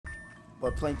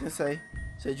What Plankton say?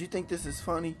 Said, you think this is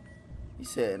funny? He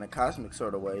said, in a cosmic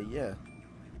sort of way, yeah.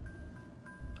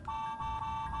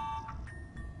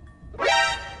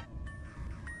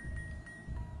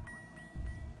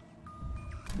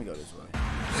 Let me go this way.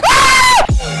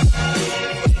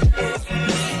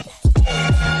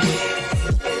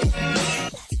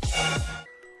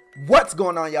 What's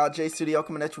going on, y'all? J Studio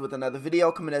coming at you with another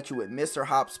video, coming at you with Mr.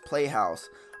 Hopp's Playhouse.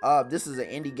 This is an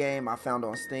indie game I found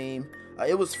on Steam.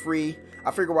 It was free. I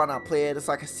figured why not play it. It's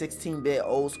like a 16-bit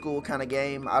old school kind of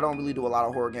game. I don't really do a lot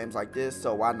of horror games like this,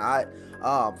 so why not?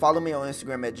 Follow me on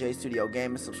Instagram at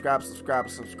JStudioGaming. Subscribe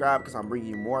because I'm bringing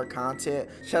you more content.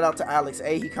 Shout out to Alex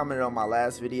A. He commented on my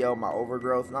last video, my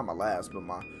Overgrowth. Not my last, but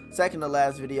my second to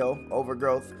last video,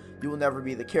 Overgrowth. You will never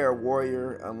be the carrot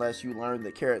warrior unless you learn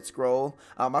the carrot scroll.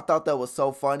 I thought that was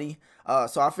so funny.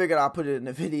 So I figured I'd put it in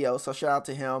the video. So shout out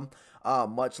to him.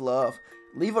 Much love.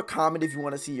 Leave a comment if you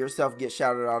want to see yourself get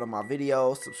shouted out on my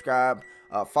videos. Subscribe.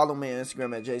 Follow me on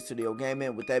Instagram at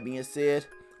JStudioGaming. With that being said,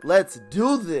 let's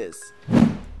do this.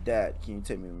 Dad, can you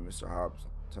take me with Mr. Hobbs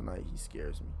tonight? He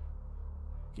scares me.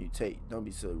 Can you take? Don't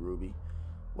be silly, Ruby.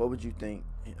 What would you think?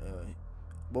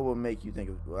 What would make you think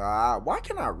of? Why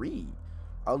can't I read?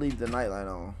 I'll leave the nightlight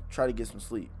on. Try to get some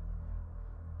sleep.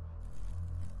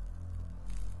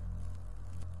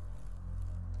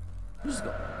 Just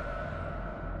go.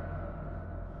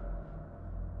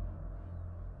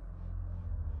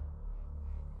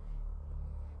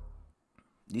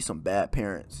 These some bad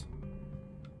parents.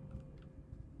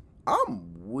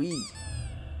 I'm weak.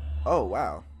 Oh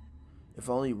wow. If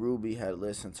only Ruby had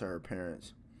listened to her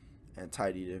parents and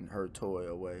tidied her toy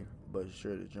away, but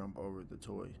sure to jump over the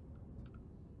toy.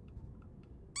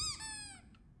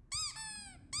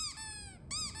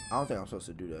 I don't think I'm supposed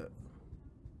to do that.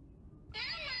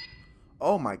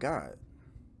 Oh my god.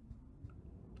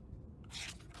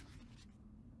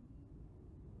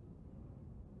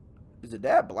 Is the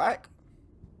dad black?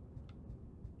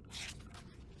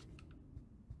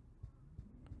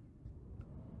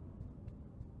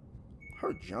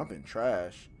 Her jumping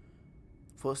trash.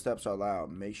 Footsteps are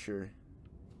loud. Make sure.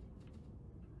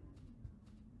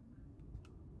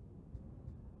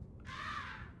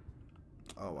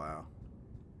 Oh wow.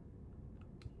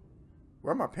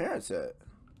 Where are my parents at?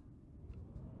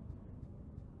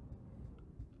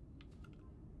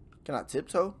 Can I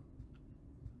tiptoe?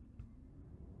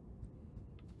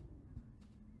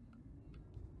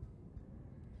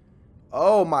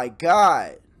 Oh my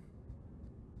god.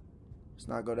 Let's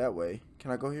not go that way.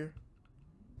 Can I go here?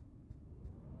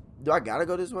 Do I gotta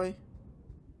go this way?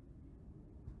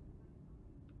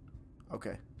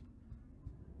 Okay.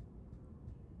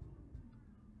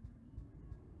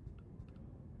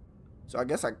 So I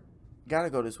guess I gotta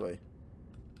go this way.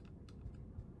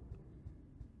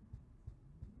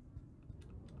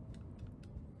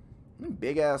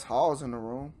 Big ass halls in the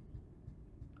room.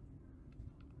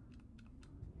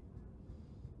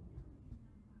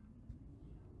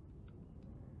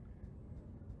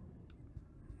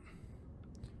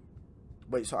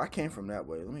 Wait, so I came from that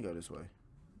way. Let me go this way.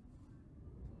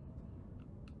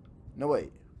 No,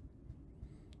 wait.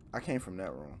 I came from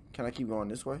that room. Can I keep going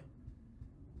this way?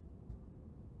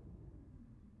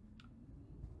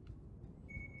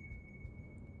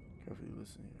 Carefully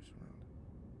listen to your surroundings.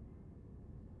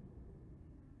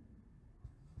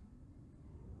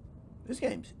 This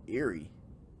game's eerie.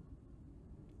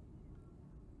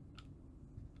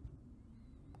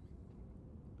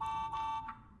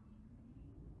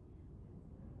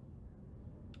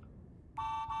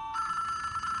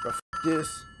 Bro, f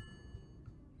this.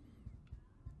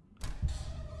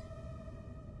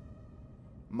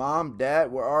 Mom,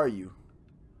 Dad, where are you?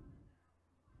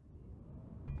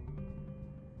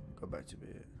 Go back to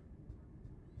bed.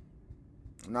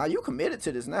 Now you committed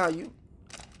to this. Now you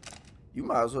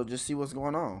might as well just see what's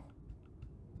going on.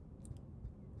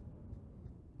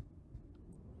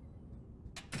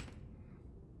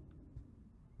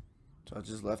 So I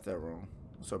just left that room.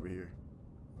 What's over here?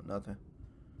 Nothing.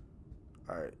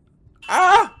 Alright.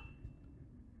 Ah!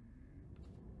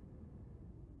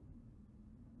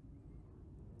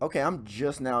 Okay, I'm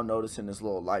just now noticing this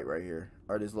little light right here.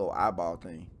 Or this little eyeball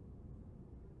thing.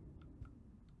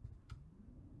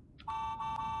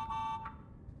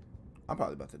 I'm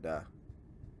probably about to die.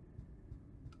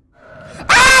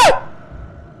 Ah!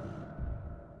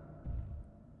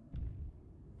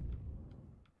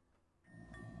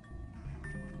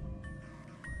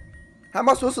 How am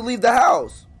I supposed to leave the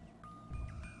house?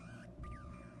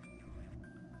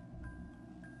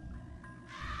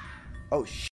 Oh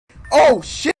shit. Oh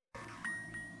shit.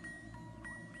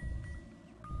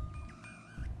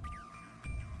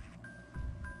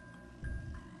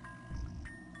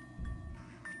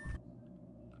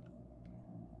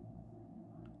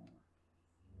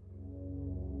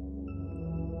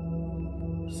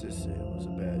 just said it was a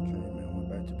bad dream and went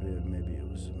back to bed. Maybe it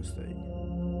was a mistake.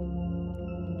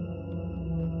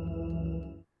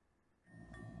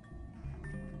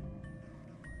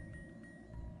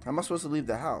 How am I supposed to leave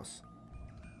the house?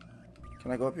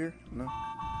 Can I go up here? No.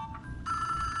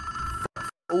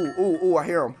 Ooh, ooh, ooh, I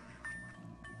hear him.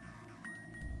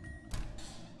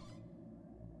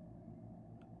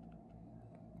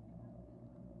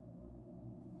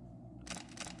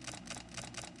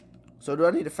 So do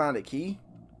I need to find a key?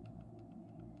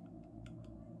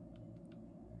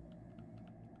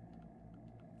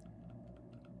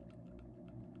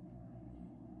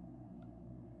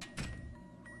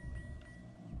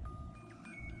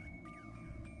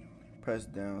 Press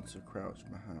down to crouch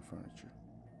behind furniture.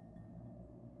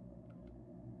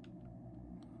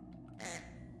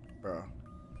 Bro.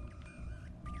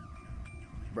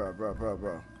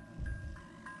 Bro.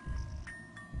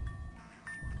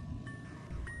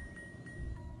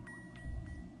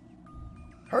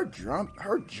 Her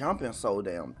jumping so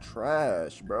damn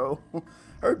trash, bro.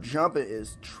 Her jumping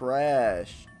is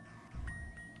trash.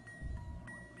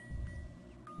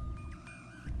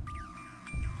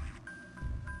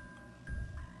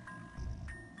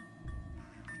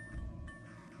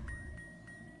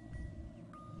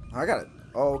 I got it.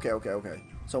 Oh, okay.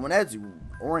 So when that's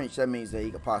orange, that means that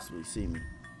he could possibly see me.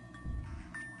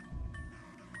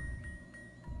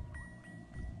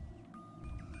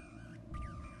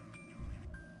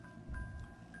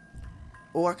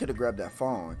 Oh, I could have grabbed that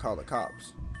phone and called the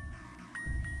cops.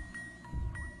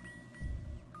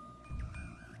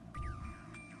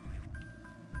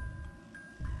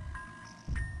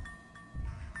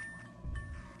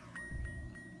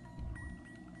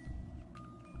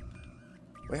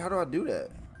 Wait, how do I do that?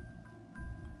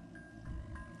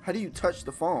 How do you touch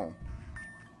the phone?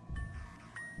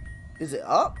 Is it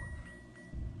up?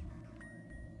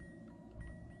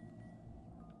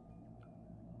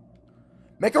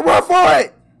 Make a run for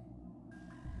it!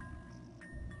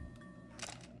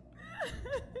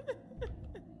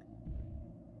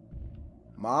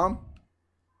 Mom?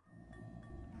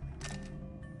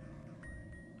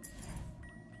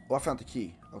 Oh, I found the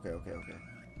key. Okay.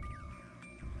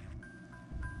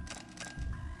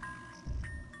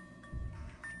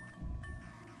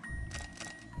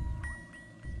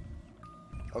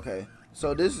 Okay,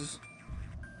 so this is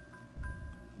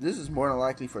more than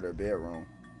likely for their bedroom.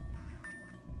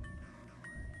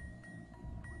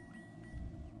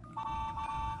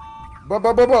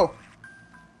 Bro.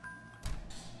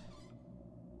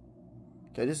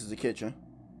 Okay, this is the kitchen.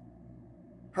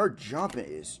 Her jumping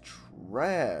is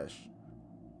trash.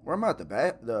 Where am I at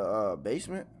the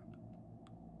basement?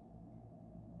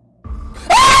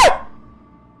 Ah!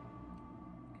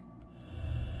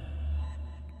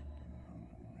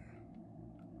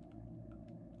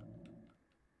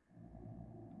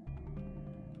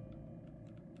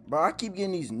 Bro, I keep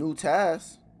getting these new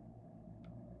tasks.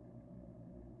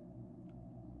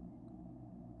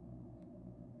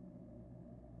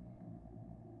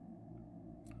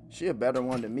 She a better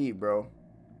one than me, bro.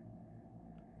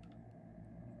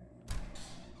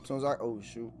 As soon as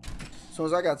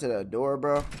I got to that door,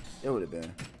 bro, it would have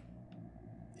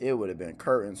been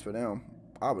curtains for them.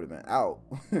 I would have been out.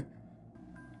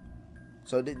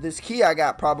 So this key I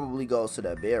got probably goes to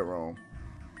that bedroom.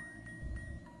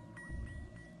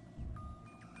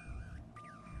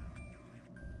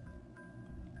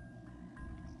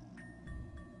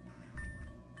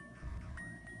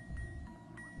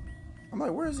 I'm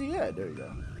like, where is he at? There you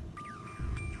go.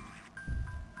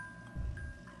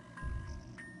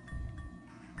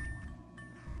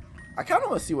 I kind of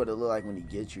want to see what it look like when he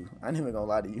gets you. I ain't even gonna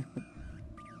lie to you.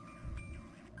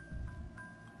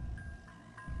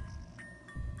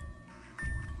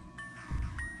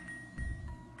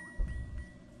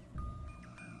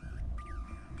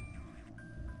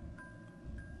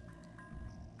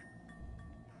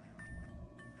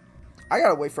 I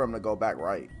gotta wait for him to go back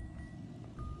right.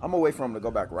 I'm gonna wait for him to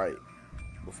go back right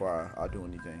before I do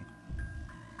anything.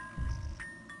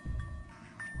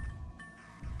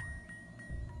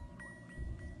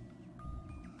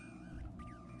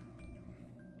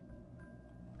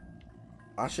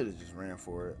 I should have just ran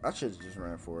for it. I should have just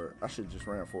ran for it. I should have just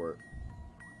ran for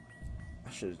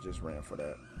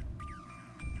that.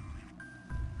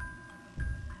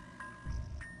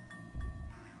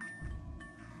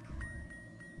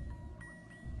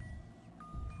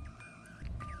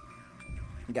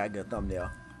 Got a good thumbnail.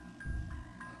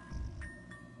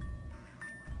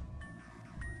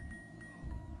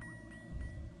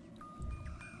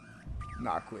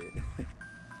 Nah, quit.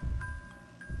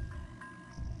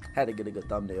 Had to get a good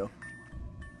thumbnail.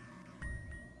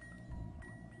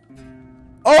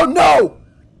 Oh no!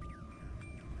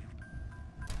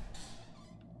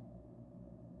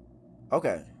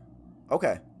 Okay.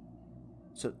 Okay.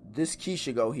 So this key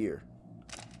should go here.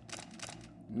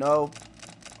 No.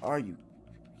 Are you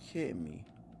kidding me?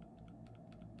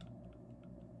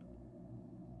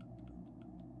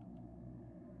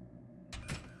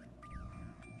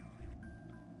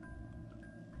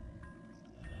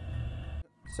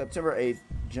 September 8th,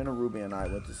 Jenna, Ruby, and I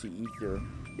went to see Ether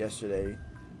yesterday.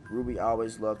 Ruby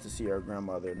always loved to see her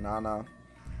grandmother, Nana,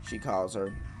 she calls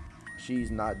her.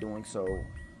 She's not doing so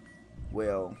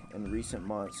well in recent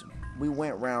months. We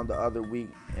went round the other week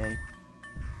and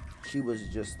she was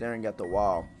just staring at the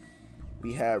wall.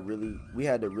 We had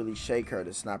to really shake her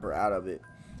to snap her out of it,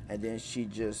 and then she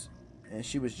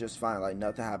was just fine, like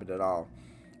nothing happened at all.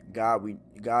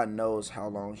 God knows how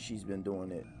long she's been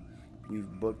doing it. We've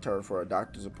booked her for a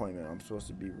doctor's appointment. I'm supposed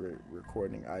to be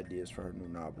recording ideas for her new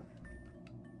novel.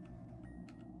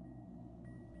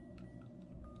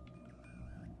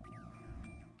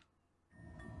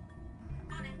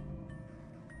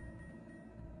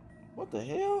 What the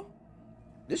hell?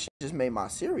 This shit just made my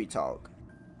Siri talk.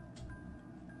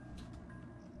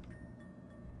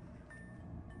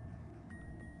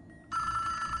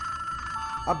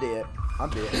 I'm dead. I'm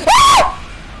dead.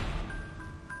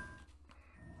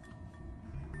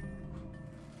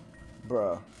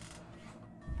 Bruh.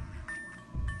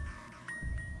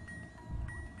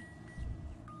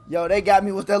 Yo, they got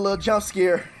me with that little jump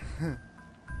scare.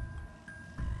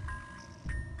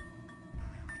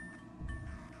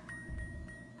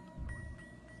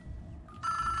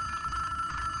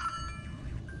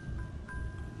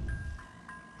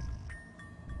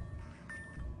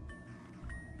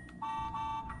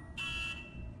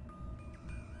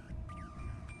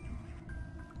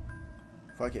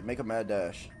 Fuck it, make a mad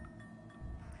dash.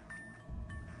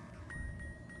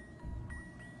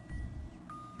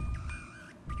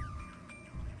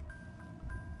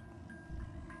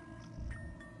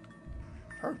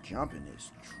 Her jumping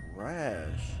is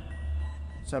trash.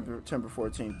 September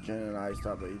 14th, Jen and I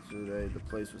stopped at Ether today. The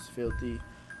place was filthy.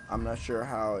 I'm not sure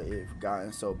how it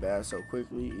gotten so bad so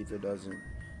quickly. Ether doesn't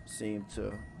seem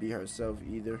to be herself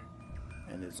either,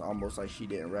 and it's almost like she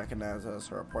didn't recognize us.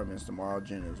 Her appointment's tomorrow.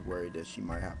 Jen is worried that she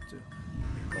might have to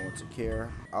go into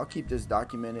care. I'll keep this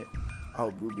documented. I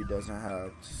hope Ruby doesn't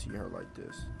have to see her like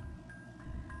this.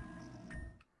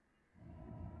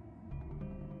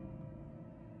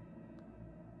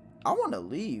 I want to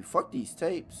leave. Fuck these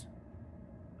tapes.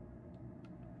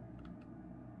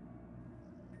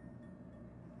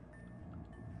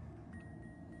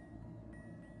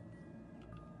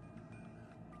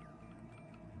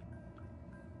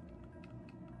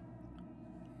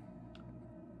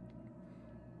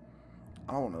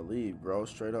 I want to leave, bro.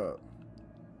 Straight up.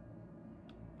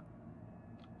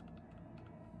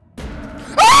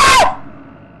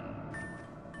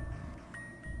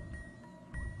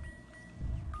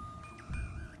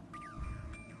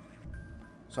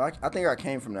 So I think I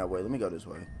came from that way. Let me go this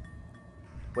way.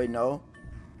 Wait, no.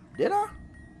 Did I?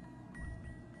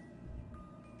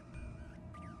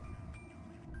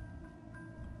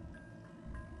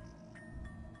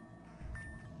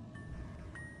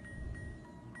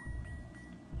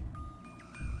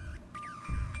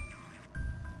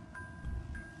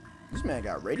 This man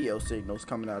got radio signals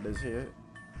coming out of his head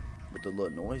with the little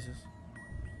noises.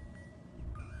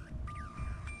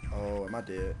 Oh, am I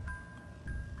dead?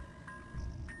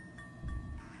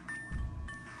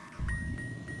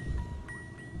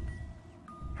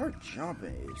 Her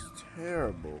jumping is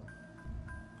terrible.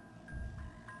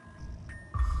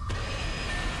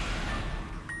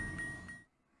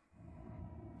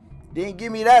 Didn't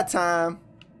give me that time.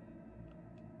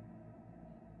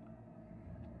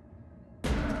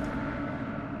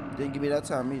 Didn't give me that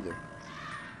time either.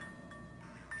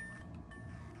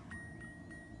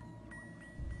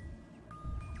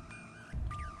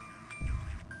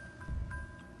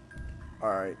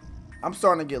 Alright. I'm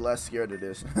starting to get less scared of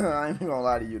this. I ain't gonna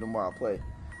lie to you, the more I play.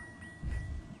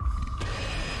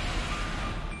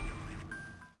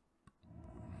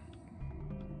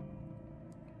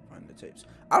 Find the tapes.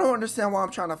 I don't understand why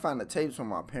I'm trying to find the tapes when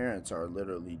my parents are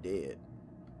literally dead.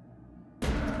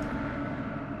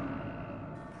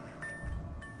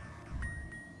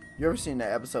 You ever seen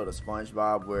that episode of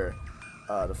SpongeBob where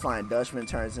the Flying Dutchman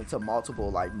turns into multiple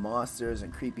like monsters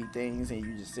and creepy things, and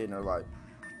you just sitting there like,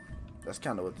 that's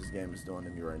kind of what this game is doing to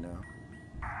me right now.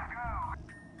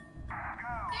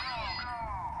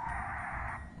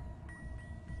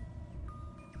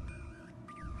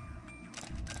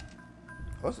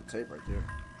 What's the tape right there?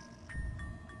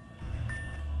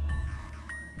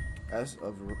 As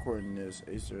of recording this,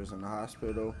 Acer is in the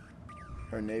hospital.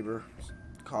 Her neighbor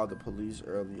called the police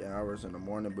early hours in the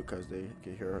morning because they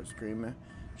could hear her screaming.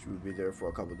 She would be there for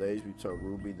a couple days. We told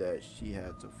Ruby that she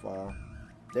had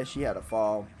a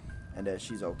fall, and that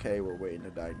she's okay. We're waiting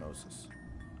the diagnosis.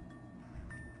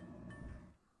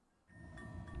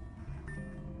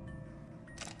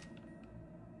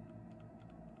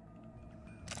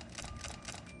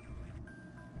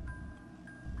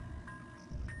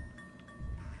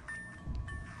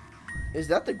 Is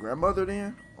that the grandmother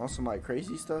then? On some like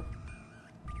crazy stuff?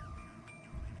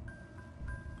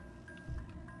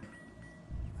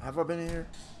 Have I been in here?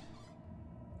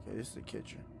 Okay, this is the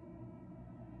kitchen.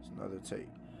 It's another tape.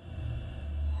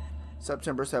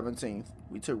 September 17th.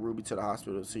 We took Ruby to the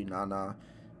hospital to see Nana.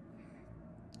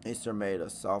 Easter made a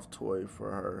soft toy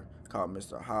for her called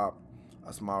Mr. Hopp.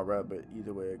 A small rabbit.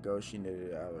 Either way it goes, she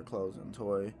knitted it out of her clothes and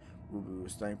toy. Ruby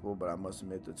was thankful, but I must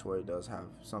admit the toy does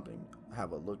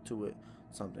have a look to it,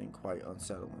 something quite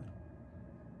unsettling.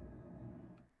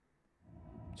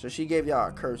 So she gave y'all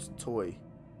a cursed toy.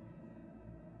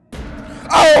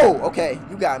 Oh, okay,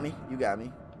 you got me. You got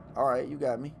me. All right, you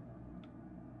got me.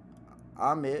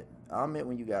 I'll admit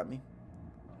when you got me.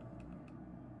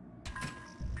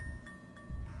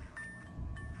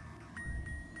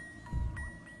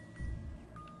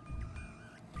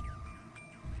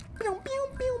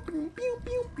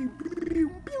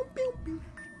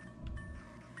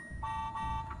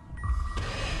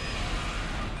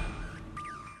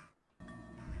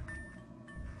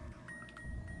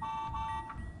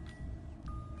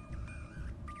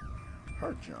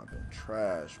 Her jumping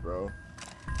trash, bro.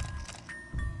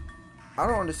 I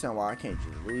don't understand why I can't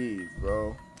just leave,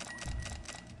 bro.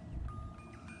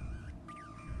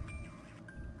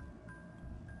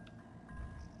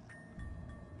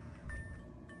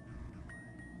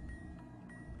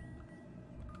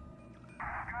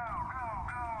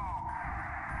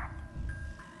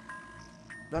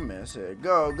 That man said,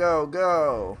 go, go,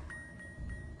 go.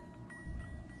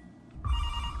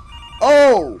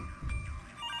 Oh!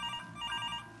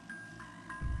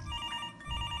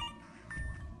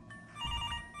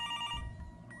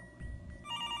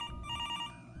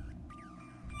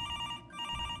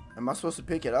 Am I supposed to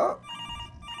pick it up?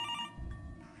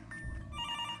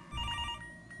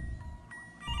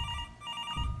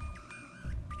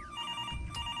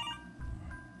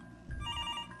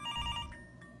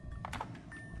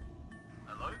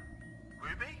 Hello?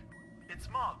 Ruby? It's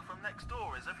Mark from next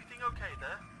door. Is everything okay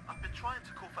there? I've been trying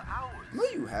to call for hours. No,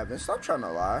 you haven't. Stop trying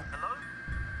to lie. Hello?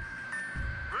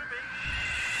 Ruby?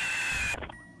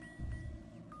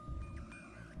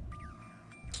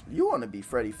 You want to be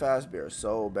Freddy Fazbear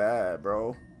so bad,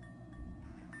 bro.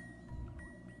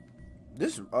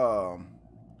 This, and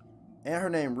her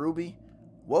name Ruby.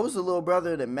 What was the little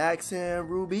brother that Max and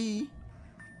Ruby?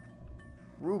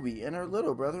 Ruby and her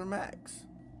little brother Max.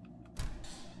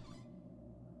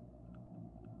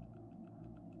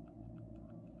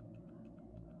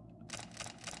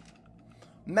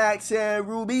 Max and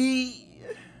Ruby.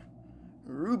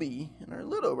 Ruby and her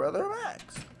little brother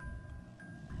Max.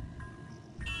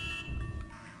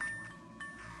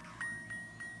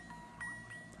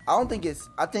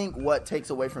 I think what takes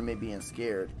away from it being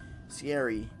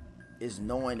scary is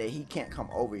knowing that he can't come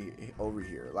over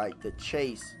here. Like the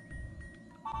chase.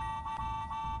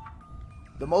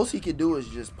 The most he could do is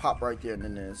just pop right there and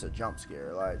then it's a jump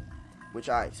scare, like, which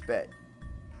I expect.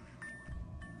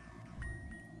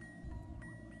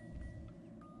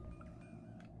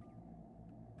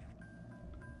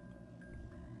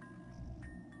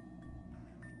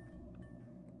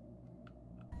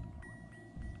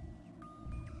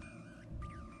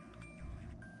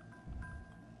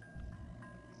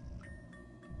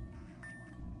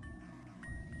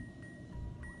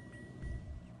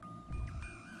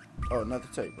 Oh, another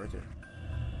tape right there.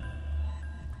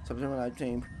 September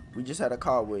 19th. We just had a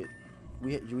call with.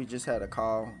 We just had a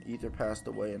call. Ether passed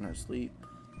away in her sleep.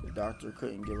 The doctor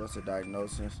couldn't give us a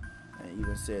diagnosis, and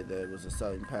even said that it was a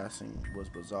sudden passing. Was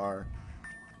bizarre.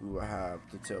 We will have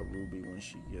to tell Ruby when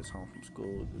she gets home from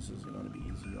school. This isn't going to be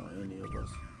easy on any of us.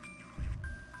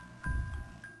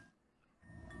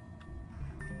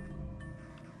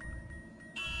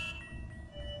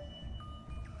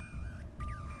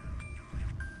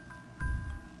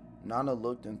 Nana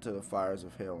looked into the fires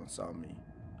of hell and saw me.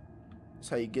 That's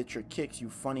how you get your kicks, you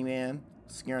funny man.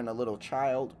 Scaring a little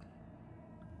child.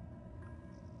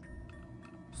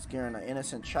 Scaring an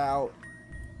innocent child.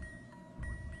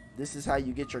 This is how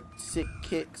you get your sick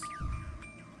kicks.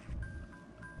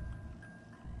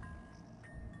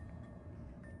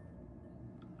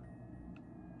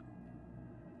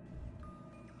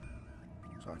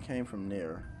 So I came from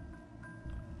there.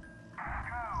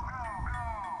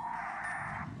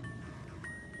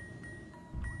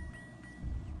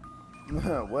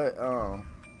 What?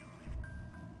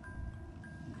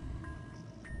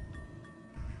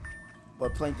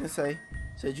 What Plankton say?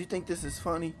 Said, you think this is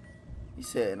funny? He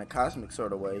said, in a cosmic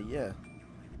sort of way, yeah.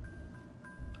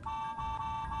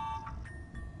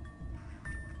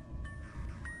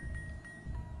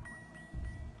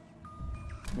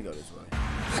 Let me go this way.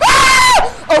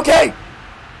 Ah! Okay!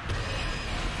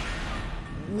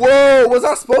 Whoa, was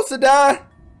I supposed to die?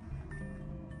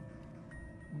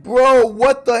 Bro,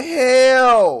 what the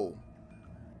hell?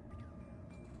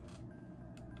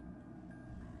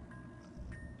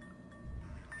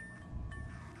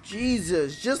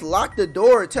 Jesus, just lock the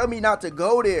door. Tell me not to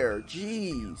go there.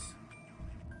 Jeez.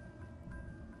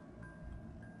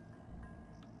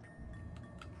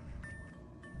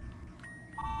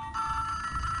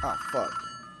 Oh, fuck.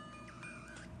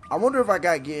 I wonder if I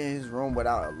gotta get in his room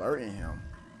without alerting him.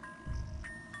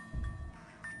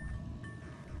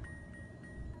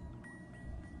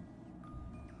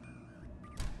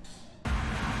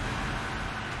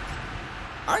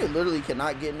 I literally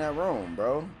cannot get in that room,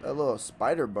 bro. That little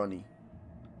spider bunny.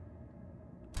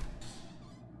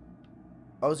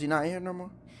 Oh, is he not here no more?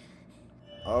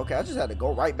 Okay, I just had to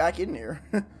go right back in there.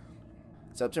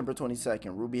 September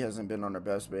 22nd. Ruby hasn't been on her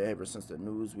best behavior since the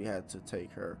news. We had to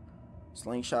take her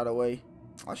slingshot away.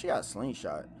 Oh, she got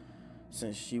slingshot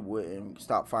since she wouldn't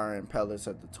stop firing pellets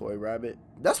at the toy rabbit.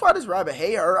 That's why this rabbit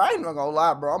hate her. I ain't even gonna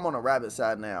lie, bro. I'm on a rabbit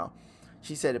side now.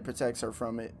 She said it protects her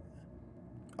from it.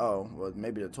 Oh, well,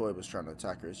 maybe the toy was trying to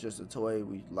attack her. It's just a toy.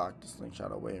 We locked the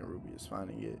slingshot away, and Ruby is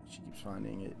finding it. She keeps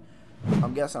finding it.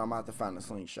 I'm guessing I'm about to find the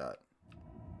slingshot.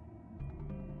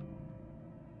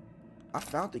 I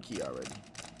found the key already.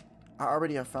 I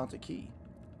already have found the key.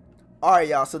 Alright,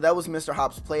 y'all. So that was Mr.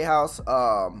 Hopp's Playhouse.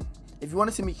 If you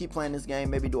want to see me keep playing this game,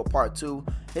 maybe do a part 2,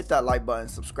 hit that like button,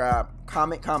 subscribe,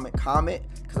 comment,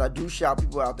 because I do shout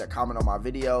people out that comment on my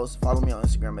videos. Follow me on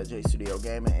Instagram at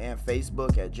JStudioGaming and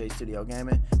Facebook at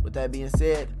JStudioGaming. With that being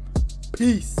said,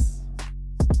 peace.